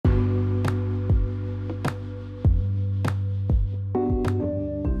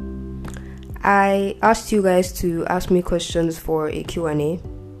I asked you guys to ask me questions for a Q&A,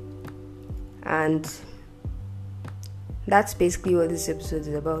 and that's basically what this episode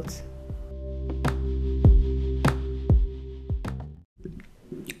is about.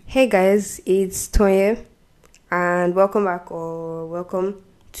 Hey guys, it's Toye, and welcome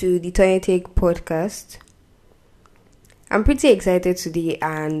to the Toye Take podcast. I'm pretty excited today,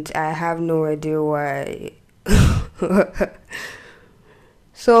 and I have no idea why.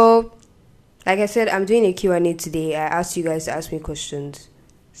 So, like I said, I'm doing a Q&A today. I asked you guys to ask me questions.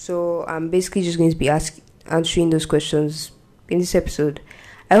 So, I'm basically just going to be answering those questions in this episode.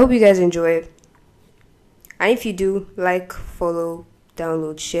 I hope you guys enjoy. And if you do, like, follow,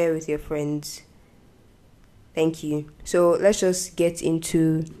 download, share with your friends. Thank you. So, let's just get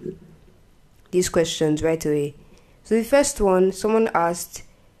into these questions right away. So, the first one, someone asked,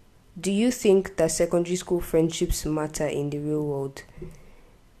 do you think that secondary school friendships matter in the real world?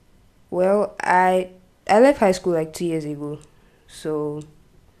 Well, I left high school like 2 years ago, so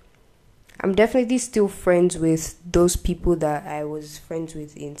I'm definitely still friends with those people that I was friends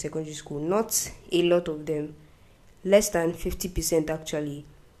with in secondary school. Not a lot of them, less than 50% actually.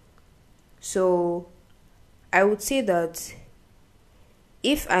 So I would say that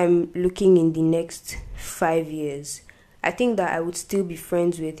if I'm looking in the next 5 years, I think that I would still be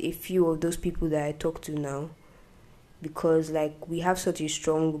friends with a few of those people that I talk to now. Because we have such a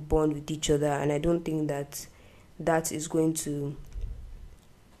strong bond with each other, and I don't think that is going to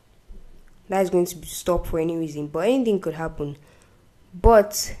stop for any reason. But anything could happen.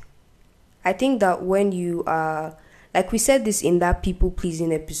 But I think that when you are, like we said this in that people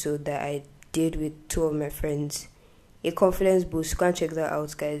pleasing episode that I did with two of my friends, a confidence boost. You can't check that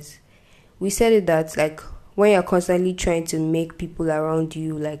out, guys. We said it that when you're constantly trying to make people around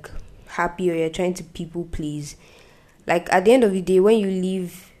you happy, or you're trying to people please, at the end of the day, when you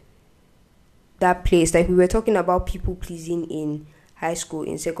leave that place, we were talking about people pleasing in high school,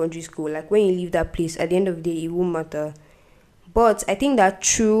 in secondary school, when you leave that place, at the end of the day, it won't matter. But I think that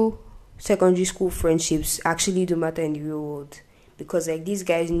true secondary school friendships actually do matter in the real world, because these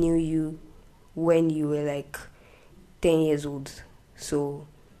guys knew you when you were 10 years old. So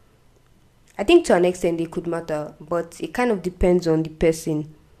I think to an extent they could matter, but it kind of depends on the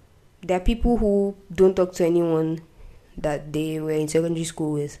person. There are people who don't talk to anyone that they were in secondary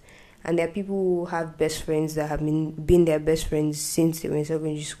school with, and there are people who have best friends that have been their best friends since they were in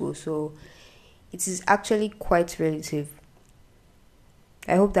secondary school. So it is actually quite relative.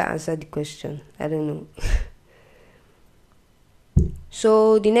 I hope that answered the question. I don't know.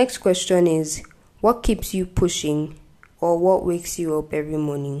 So the next question is, what keeps you pushing, or what wakes you up every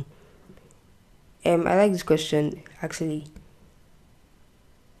morning? I like this question actually.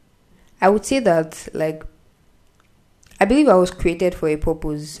 I would say that I believe I was created for a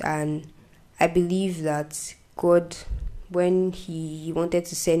purpose, and I believe that God, when He wanted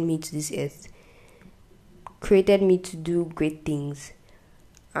to send me to this earth, created me to do great things.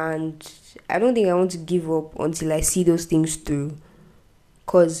 And I don't think I want to give up until I see those things through.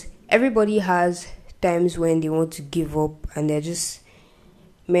 Because everybody has times when they want to give up and they're just,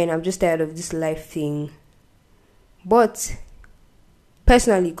 man, I'm just tired of this life thing. But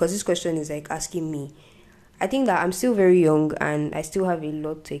personally, because this question is asking me, I think that I'm still very young and I still have a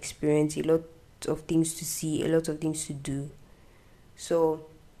lot to experience, a lot of things to see, a lot of things to do. So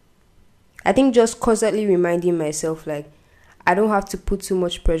I think just constantly reminding myself I don't have to put too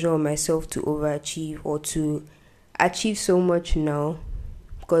much pressure on myself to overachieve or to achieve so much now.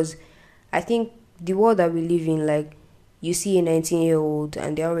 Because I think the world that we live in, you see a 19-year-old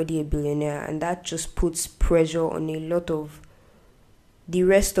and they're already a billionaire, and that just puts pressure on a lot of the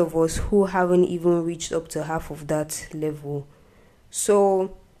rest of us who haven't even reached up to half of that level.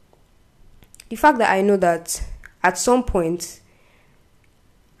 So the fact that I know that at some point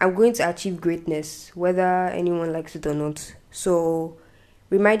I'm going to achieve greatness, whether anyone likes it or not. So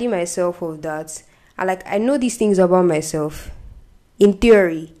reminding myself of that, and I know these things about myself in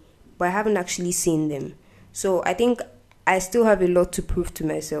theory, but I haven't actually seen them. So I think I still have a lot to prove to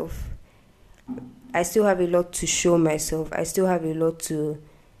myself. I still have a lot to show myself. I still have a lot to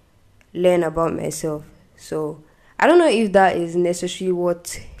learn about myself. So I don't know if that is necessarily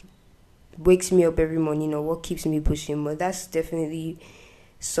what wakes me up every morning or what keeps me pushing, but that's definitely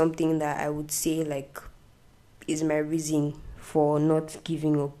something that I would say is my reason for not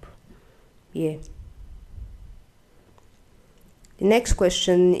giving up. Yeah. The next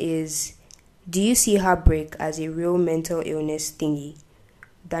question is, do you see heartbreak as a real mental illness thingy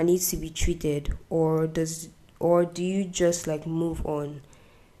that needs to be treated, or do you just move on?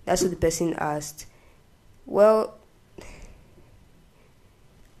 That's what the person asked. Well,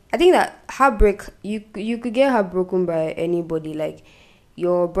 I think that heartbreak, you could get heartbroken by anybody. Like,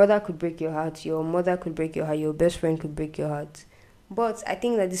 your brother could break your heart, your mother could break your heart, your best friend could break your heart. But I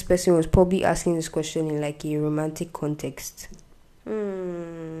think that this person was probably asking this question in like a romantic context.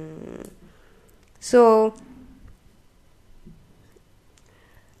 So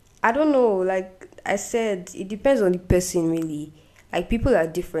I don't know. Like I said, it depends on the person really. Like, people are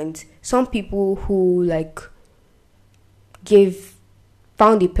different. Some people who like gave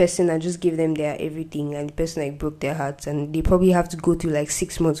found a person and just gave them their everything, and the person like broke their hearts, and they probably have to go through like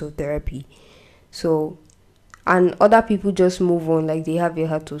 6 months of therapy. So, and other people just move on like they have a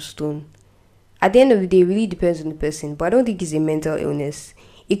heart of stone. At the end of the day, it really depends on the person, but I don't think it's a mental illness.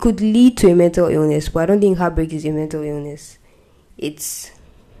 It could lead to a mental illness, but I don't think heartbreak is a mental illness. It's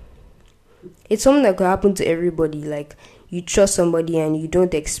something that could happen to everybody. Like, you trust somebody and you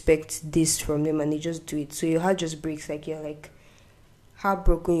don't expect this from them, and they just do it, so your heart just breaks. Like, you're like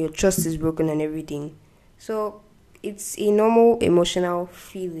heartbroken, your trust is broken and everything. So it's a normal emotional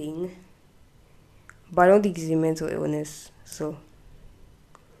feeling, but I don't think it's a mental illness. So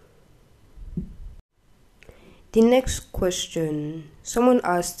the next question, someone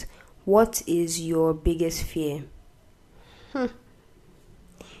asked, what is your biggest fear?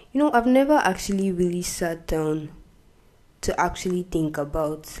 I've never actually really sat down to actually think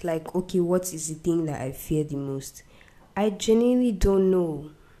about, like, okay, what is the thing that I fear the most? I genuinely don't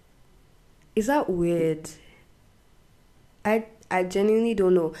know. Is that weird? I genuinely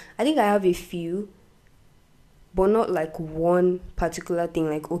don't know. I think I have a few, but not like one particular thing,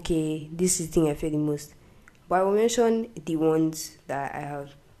 like, okay, this is the thing I fear the most. But I will mention the ones that I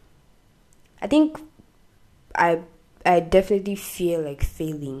have. I think I definitely fear like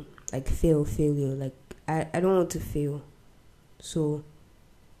failing, like failure. Like, I don't want to fail. So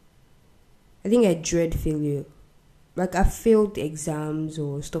I think I dread failure. Like, I failed exams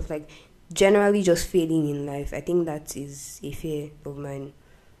or stuff, like generally just failing in life. I think that is a fear of mine.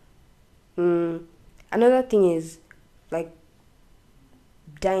 Another thing is like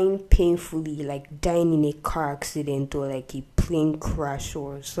dying painfully, like dying in a car accident or like a plane crash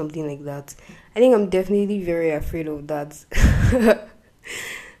or something like that. I think I'm definitely very afraid of that.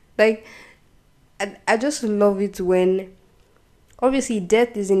 Like, I just love it when, obviously,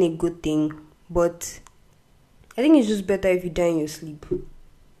 death isn't a good thing, but I think it's just better if you die in your sleep.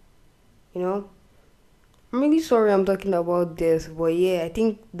 I'm really sorry I'm talking about death, but yeah, I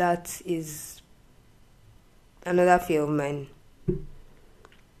think that is another fear of mine.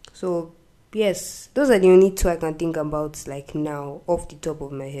 So, yes, those are the only two I can think about, like, now, off the top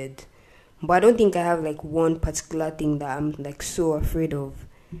of my head. But I don't think I have, like, one particular thing that I'm, like, so afraid of.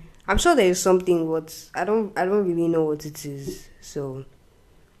 I'm sure there is something, but I don't really know what it is. So,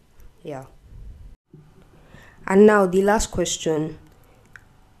 yeah. And now, the last question.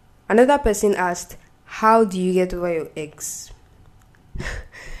 Another person asked, how do you get over your ex?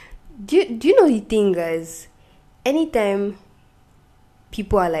 Do you know the thing, guys? Anytime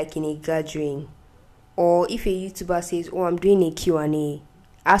people are like in a gathering, or if a YouTuber says, oh, I'm doing a Q&A,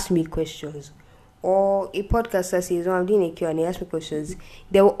 ask me questions, or a podcaster says, oh, I'm doing a Q&A, ask me questions,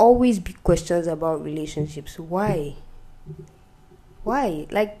 there will always be questions about relationships. Why?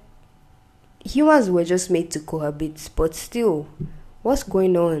 Like, humans were just made to cohabit, but still, what's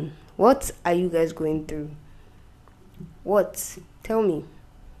going on? What are you guys going through? What? Tell me.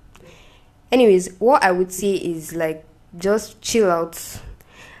 Anyways, what I would say is, like, just chill out.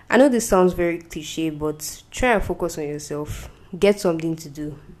 I know this sounds very cliche, but try and focus on yourself. Get something to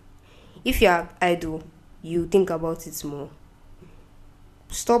do. If you are idle, you think about it more.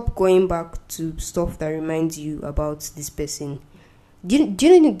 Stop going back to stuff that reminds you about this person. Do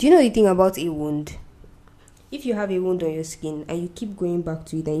you know the thing about a wound? If you have a wound on your skin and you keep going back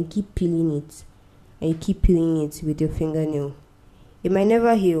to it and you keep peeling it, and you keep peeling it with your fingernail, it might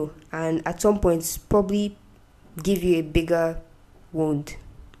never heal, and at some point probably give you a bigger wound.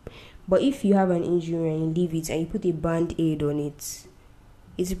 But if you have an injury and you leave it and you put a band-aid on it,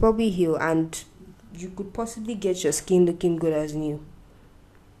 it will probably heal, and you could possibly get your skin looking good as new.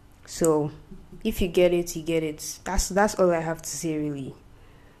 So if you get it, you get it. That's all I have to say, really.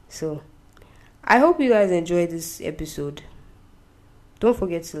 So I hope you guys enjoyed this episode. Don't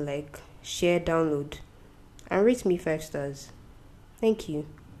forget to like, share, download, and rate me 5 stars. Thank you.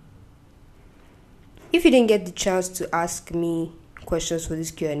 If you didn't get the chance to ask me questions for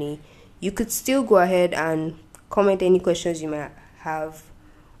this Q&A, you could still go ahead and comment any questions you might have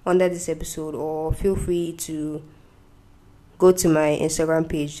under this episode, or feel free to go to my Instagram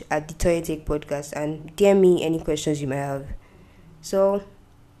page at the Toy Take Podcast and DM me any questions you might have. So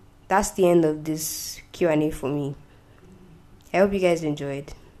that's the end of this Q&A for me. I hope you guys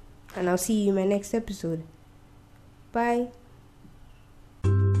enjoyed. and I'll see you in my next episode. Bye.